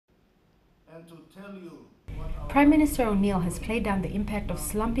and to tell you Prime Minister O'Neill has played down the impact of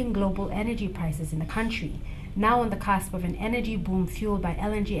slumping global energy prices in the country, now on the cusp of an energy boom fueled by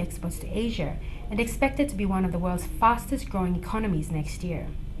LNG exports to Asia and expected to be one of the world's fastest growing economies next year.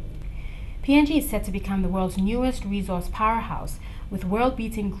 PNG is set to become the world's newest resource powerhouse, with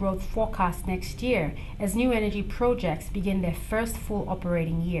world-beating growth forecast next year as new energy projects begin their first full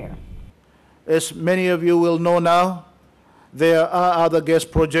operating year. As many of you will know now, there are other gas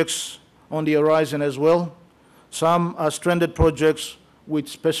projects on the horizon as well. Some are stranded projects with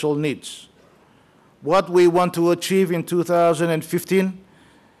special needs. What we want to achieve in 2015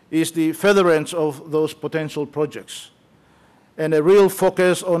 is the furtherance of those potential projects and a real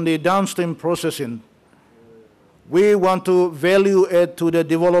focus on the downstream processing. We want to value add to the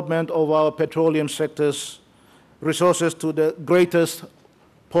development of our petroleum sector's resources to the greatest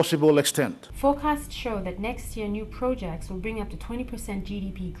possible extent. Forecasts show that next year new projects will bring up to 20%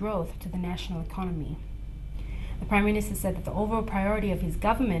 GDP growth to the national economy. The Prime Minister said that the overall priority of his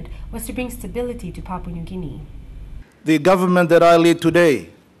government was to bring stability to Papua New Guinea. The government that I lead today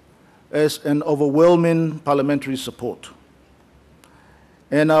has an overwhelming parliamentary support,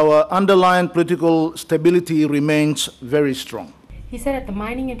 and our underlying political stability remains very strong. He said at the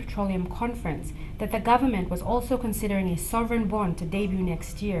Mining and Petroleum Conference that the government was also considering a sovereign bond to debut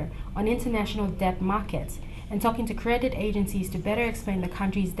next year on international debt markets and talking to credit agencies to better explain the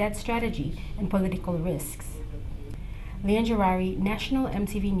country's debt strategy and political risks. Leon Jarari, National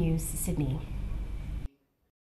EMTV News, Sydney.